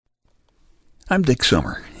I'm Dick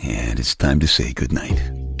Summer, and it's time to say goodnight.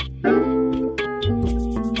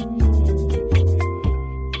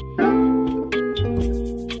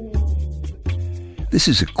 This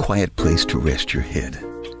is a quiet place to rest your head,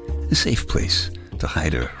 a safe place to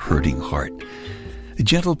hide a hurting heart, a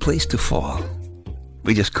gentle place to fall.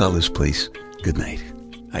 We just call this place goodnight.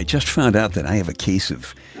 I just found out that I have a case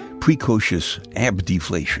of precocious ab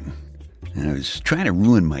deflation, and I was trying to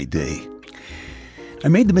ruin my day. I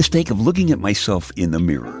made the mistake of looking at myself in the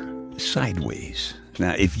mirror, sideways.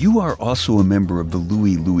 Now, if you are also a member of the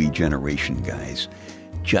Louie generation, guys,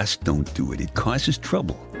 just don't do it. It causes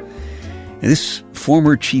trouble. And this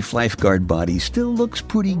former chief lifeguard body still looks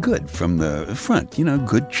pretty good from the front. You know,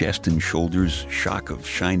 good chest and shoulders, shock of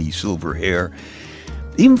shiny silver hair.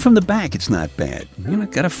 Even from the back, it's not bad. You know,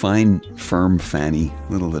 got a fine, firm fanny,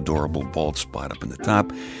 little adorable bald spot up in the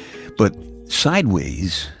top. But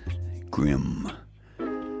sideways, grim.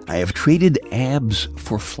 I have traded abs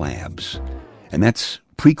for flabs, and that's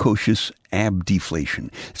precocious ab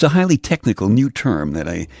deflation. It's a highly technical new term that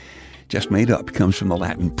I just made up. It comes from the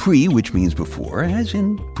Latin pre, which means before, as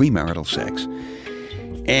in premarital sex,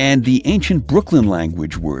 and the ancient Brooklyn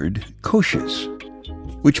language word koshes,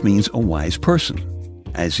 which means a wise person,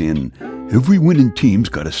 as in every winning team's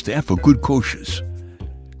got a staff of good koshes.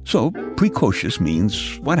 So precocious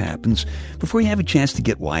means what happens before you have a chance to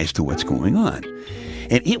get wise to what's going on.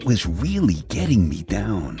 And it was really getting me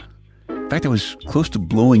down. In fact, I was close to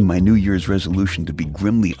blowing my New Year's resolution to be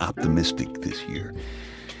grimly optimistic this year.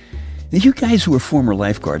 Now, you guys who are former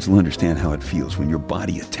lifeguards will understand how it feels when your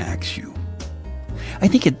body attacks you. I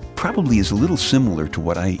think it probably is a little similar to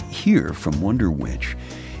what I hear from Wonder Wench,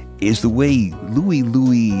 is the way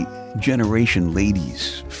Louie generation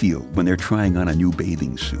ladies feel when they're trying on a new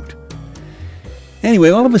bathing suit. Anyway,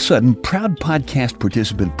 all of a sudden, proud podcast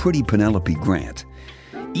participant Pretty Penelope Grant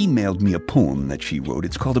emailed me a poem that she wrote.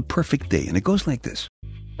 It's called A Perfect Day, and it goes like this.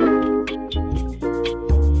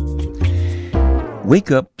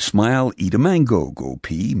 Wake up, smile, eat a mango, go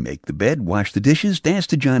pee, make the bed, wash the dishes, dance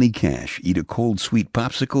to Johnny Cash, eat a cold, sweet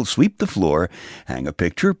popsicle, sweep the floor, hang a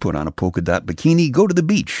picture, put on a polka dot bikini, go to the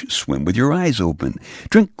beach, swim with your eyes open,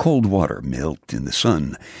 drink cold water, melt in the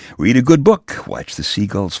sun, read a good book, watch the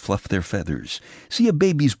seagulls fluff their feathers, see a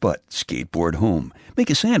baby's butt, skateboard home, make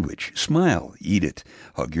a sandwich, smile, eat it,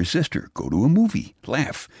 hug your sister, go to a movie,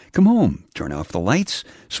 laugh, come home, turn off the lights,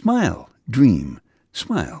 smile, dream,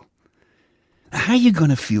 smile. How you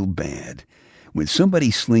gonna feel bad when somebody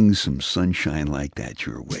slings some sunshine like that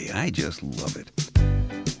your way? I just love it.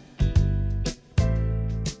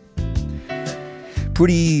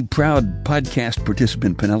 Pretty proud podcast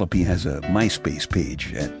participant Penelope has a MySpace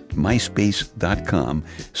page at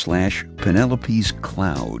myspace.com/Penelope's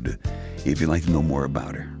Cloud if you'd like to know more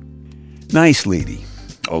about her. Nice lady.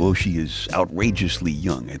 Although she is outrageously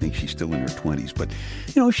young. I think she's still in her 20s, but,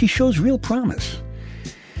 you know, she shows real promise.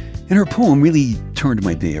 And her poem really turned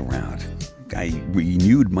my day around. I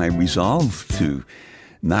renewed my resolve to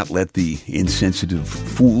not let the insensitive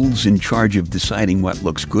fools in charge of deciding what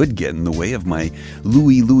looks good get in the way of my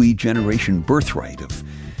Louie generation birthright of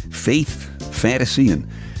faith, fantasy, and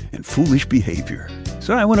foolish behavior.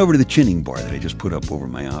 So I went over to the chinning bar that I just put up over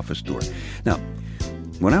my office door. Now,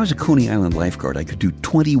 when I was a Coney Island lifeguard, I could do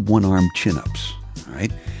 21-arm chin-ups, all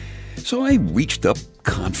right? So I reached up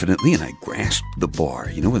confidently and I grasped the bar,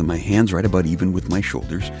 you know, with my hands right about even with my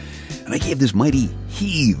shoulders, and I gave this mighty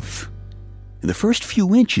heave. And the first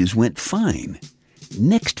few inches went fine.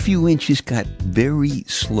 Next few inches got very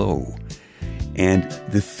slow. And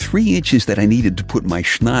the 3 inches that I needed to put my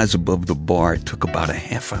schnoz above the bar took about a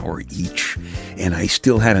half hour each, and I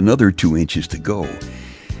still had another 2 inches to go.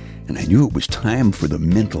 And I knew it was time for the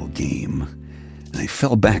mental game. And I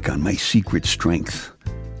fell back on my secret strength.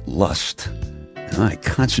 Lust. I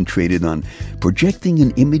concentrated on projecting an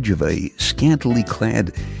image of a scantily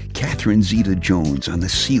clad Catherine Zeta-Jones on the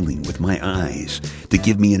ceiling with my eyes to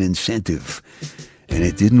give me an incentive. And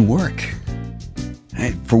it didn't work.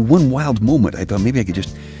 For one wild moment, I thought maybe I could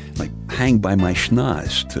just hang by my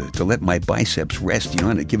schnoz to let my biceps rest, you know,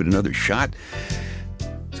 and to give it another shot.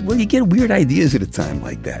 Well, you get weird ideas at a time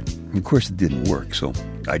like that. And of course, it didn't work, so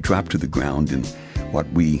I dropped to the ground in what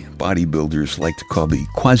we bodybuilders like to call the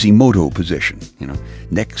Quasimodo position, you know,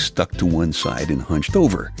 neck stuck to one side and hunched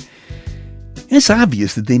over. And it's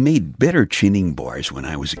obvious that they made better chinning bars when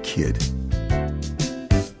I was a kid.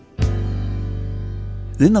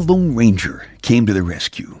 Then the Lone Ranger came to the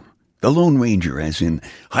rescue. The Lone Ranger, as in,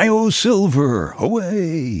 Hi-Yo Silver,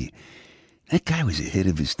 away! That guy was ahead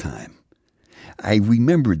of his time. I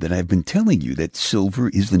remembered that I've been telling you that silver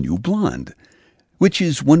is the new blonde. Which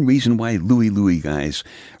is one reason why Louie guys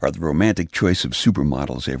are the romantic choice of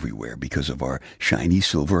supermodels everywhere, because of our shiny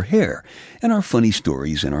silver hair and our funny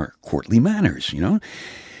stories and our courtly manners, you know?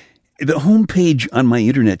 The homepage on my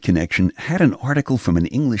internet connection had an article from an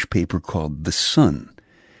English paper called The Sun.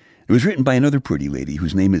 It was written by another pretty lady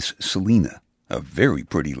whose name is Selena, a very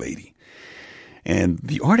pretty lady. And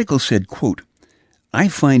the article said, quote, "I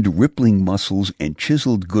find rippling muscles and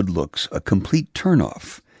chiseled good looks a complete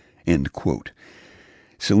turnoff," end quote.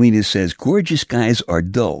 Selena says, "Gorgeous guys are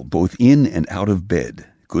dull, both in and out of bed.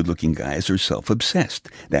 Good-looking guys are self-obsessed.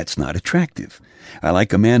 That's not attractive. I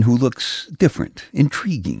like a man who looks different,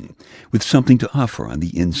 intriguing, with something to offer on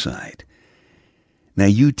the inside." Now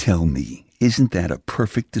you tell me, isn't that a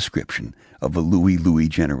perfect description of a Louie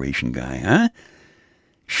generation guy, huh?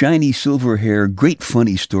 Shiny silver hair, great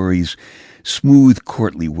funny stories, smooth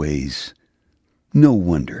courtly ways. No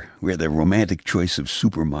wonder we're the romantic choice of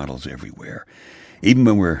supermodels everywhere, even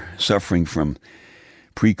when we're suffering from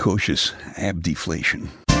precocious ab deflation.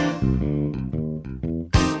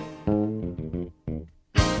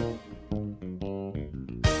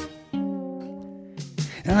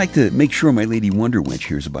 I like to make sure my lady Wonder Wench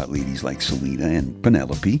hears about ladies like Selena and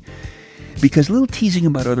Penelope, because a little teasing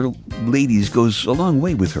about other ladies goes a long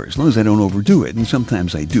way with her, as long as I don't overdo it, and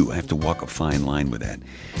sometimes I do. I have to walk a fine line with that.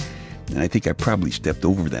 And I think I probably stepped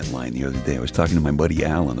over that line the other day. I was talking to my buddy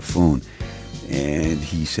Al on the phone, and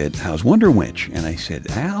he said, "How's Wonder Wench?" And I said,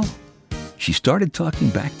 "Al, she started talking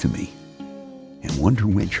back to me." And Wonder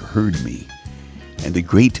Wench heard me, and the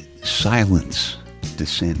great silence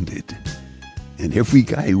descended. And every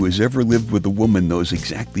guy who has ever lived with a woman knows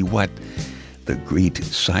exactly what the great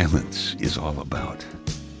silence is all about.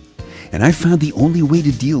 And I found the only way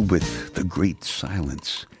to deal with the great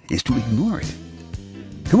silence is to ignore it.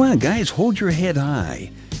 Come on, guys, hold your head high,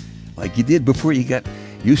 like you did before you got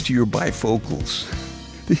used to your bifocals.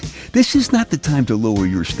 This is not the time to lower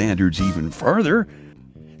your standards even further.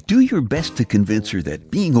 Do your best to convince her that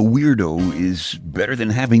being a weirdo is better than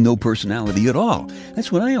having no personality at all.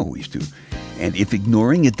 That's what I always do. And if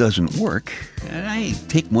ignoring it doesn't work, I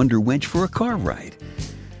take Wonder Wench for a car ride.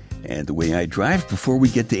 And the way I drive, before we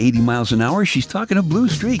get to 80 miles an hour, she's talking a blue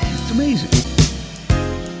streak. It's amazing.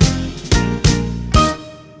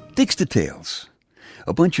 Dicks to Tails.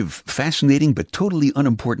 A bunch of fascinating but totally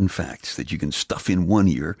unimportant facts that you can stuff in one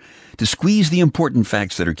ear to squeeze the important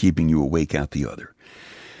facts that are keeping you awake out the other.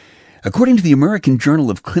 According to the American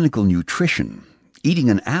Journal of Clinical Nutrition, eating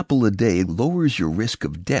an apple a day lowers your risk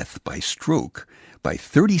of death by stroke by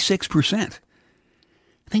 36%.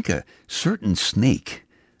 I think a certain snake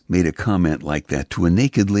made a comment like that to a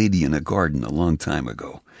naked lady in a garden a long time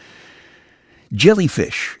ago.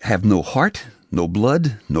 Jellyfish have no heart, no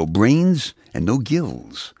blood, no brains, and no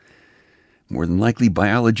gills. More than likely,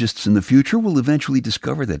 biologists in the future will eventually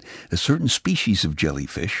discover that a certain species of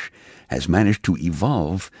jellyfish has managed to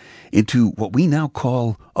evolve into what we now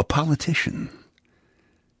call a politician.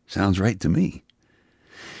 Sounds right to me.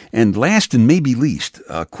 And last and maybe least,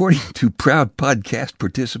 according to proud podcast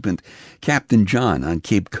participant Captain John on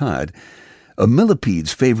Cape Cod, a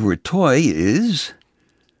millipede's favorite toy is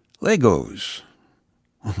Legos.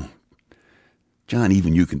 Oh, John,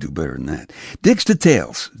 even you can do better than that. Dicks to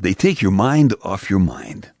Tails. They take your mind off your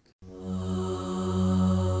mind.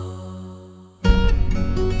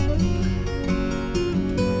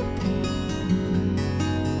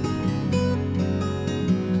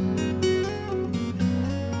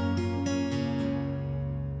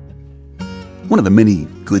 One of the many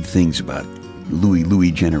good things about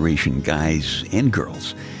Louie generation guys and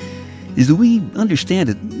girls is that we understand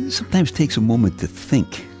it sometimes takes a moment to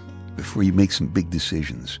think before you make some big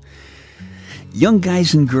decisions. Young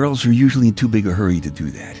guys and girls are usually in too big a hurry to do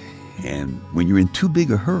that. And when you're in too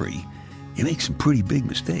big a hurry, you make some pretty big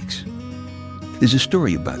mistakes. There's a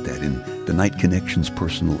story about that in the Night Connections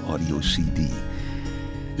personal audio CD.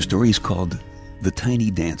 The story is called The Tiny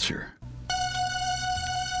Dancer.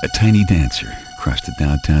 A tiny dancer crossed a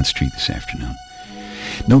downtown street this afternoon.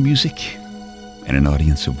 No music, and an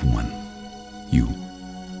audience of one. You.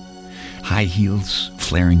 High heels,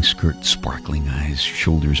 flaring skirt, sparkling eyes,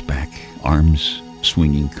 shoulders back, arms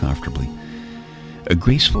swinging comfortably. A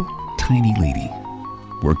graceful, tiny lady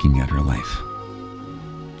working at her life.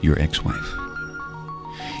 Your ex-wife.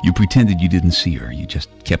 You pretended you didn't see her. You just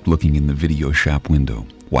kept looking in the video shop window,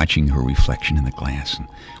 watching her reflection in the glass and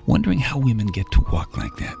wondering how women get to walk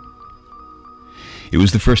like that. It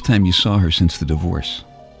was the first time you saw her since the divorce.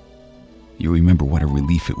 You remember what a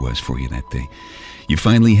relief it was for you that day. You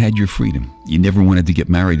finally had your freedom. You never wanted to get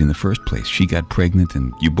married in the first place. She got pregnant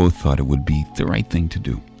and you both thought it would be the right thing to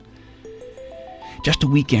do. Just a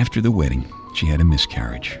week after the wedding, she had a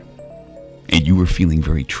miscarriage, and you were feeling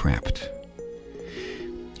very trapped.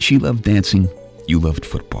 She loved dancing, you loved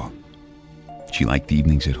football. She liked the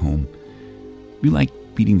evenings at home. You liked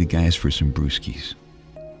beating the guys for some brewskis.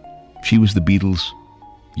 She was the Beatles,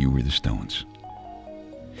 you were the Stones.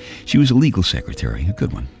 She was a legal secretary, a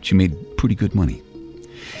good one. She made pretty good money.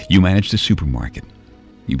 You managed a supermarket.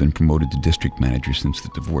 You've been promoted to district manager since the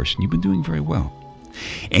divorce, and you've been doing very well.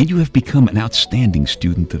 And you have become an outstanding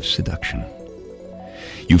student of seduction.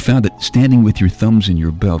 You found that standing with your thumbs in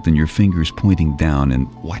your belt and your fingers pointing down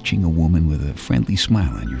and watching a woman with a friendly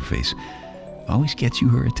smile on your face always gets you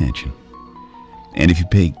her attention. And if you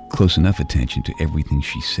pay close enough attention to everything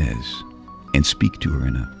she says and speak to her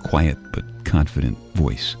in a quiet but confident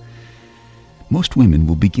voice, most women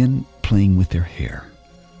will begin playing with their hair.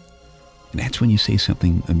 And that's when you say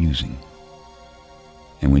something amusing.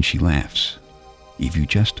 And when she laughs, if you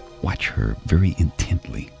just watch her very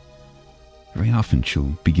intently, very often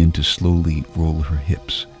she'll begin to slowly roll her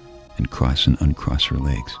hips and cross and uncross her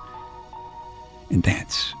legs. And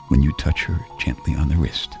that's when you touch her gently on the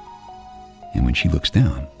wrist. And when she looks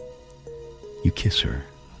down, you kiss her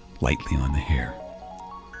lightly on the hair.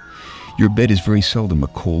 Your bed is very seldom a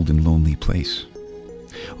cold and lonely place.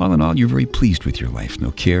 All in all, you're very pleased with your life.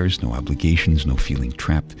 No cares, no obligations, no feeling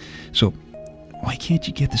trapped. So why can't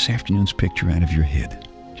you get this afternoon's picture out of your head?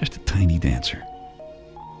 Just a tiny dancer,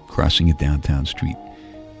 crossing a downtown street,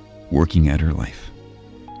 working at her life.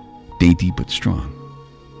 Dainty but strong,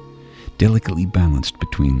 delicately balanced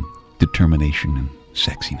between determination and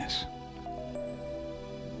sexiness.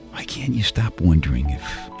 Why can't you stop wondering if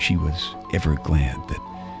she was ever glad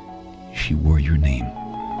that she wore your name?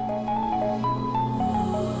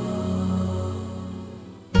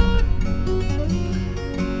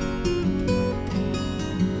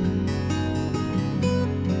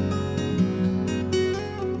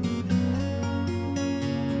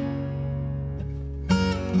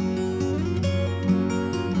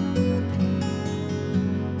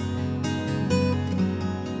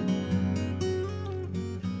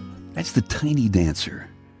 That's the Tiny Dancer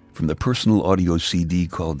from the personal audio CD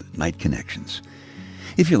called Night Connections.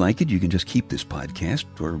 If you like it, you can just keep this podcast,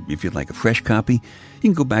 or if you'd like a fresh copy, you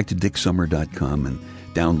can go back to dicksummer.com and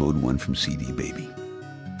download one from CD Baby.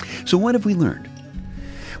 So what have we learned?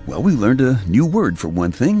 Well, we learned a new word for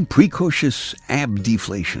one thing, precocious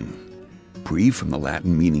abdeflation. Pre from the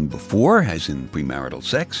Latin meaning before, as in premarital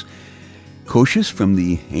sex. Cocious from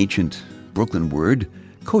the ancient Brooklyn word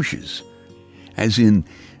coaches, as in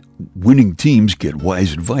winning teams get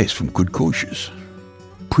wise advice from good coaches.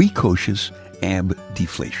 Precocious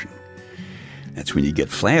abdeflation. That's when you get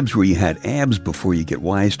flabs where you had abs before you get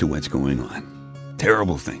wise to what's going on.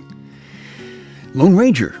 Terrible thing. Lone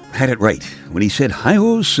Ranger had it right when he said,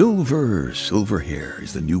 "Hi-oh, silver, silver hair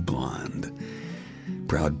is the new blonde."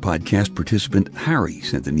 Proud podcast participant Harry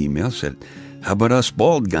sent an email, said, "How about us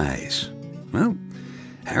bald guys?" Well,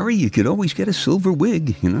 Harry, you could always get a silver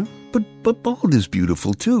wig, But bald is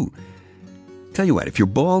beautiful, too. Tell you what, if you're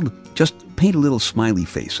bald, just paint a little smiley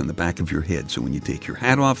face on the back of your head so when you take your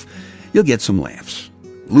hat off, you'll get some laughs.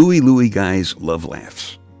 Louie guys love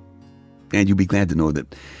laughs. And you'll be glad to know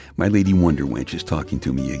that my Lady Wonder Wench is talking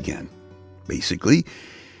to me again. Basically,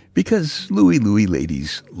 because Louie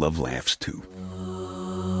ladies love laughs, too.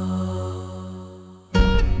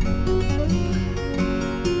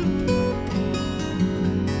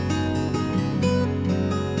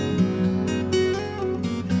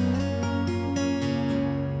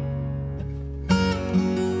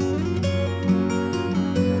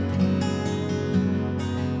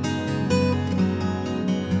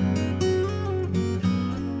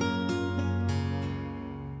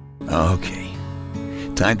 Okay,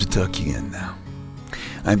 time to tuck you in now.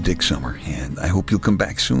 I'm Dick Summer, and I hope you'll come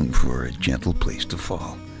back soon for a gentle place to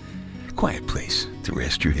fall. Quiet place to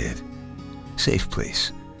rest your head. Safe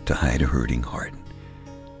place to hide a hurting heart.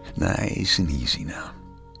 Nice and easy now.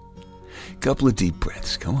 Couple of deep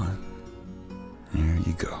breaths, come on. There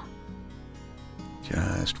you go.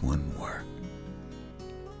 Just one more.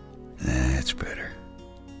 That's better.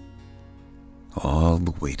 All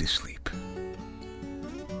the way to sleep.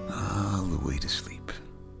 All the way to sleep.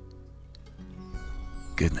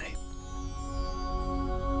 Good night.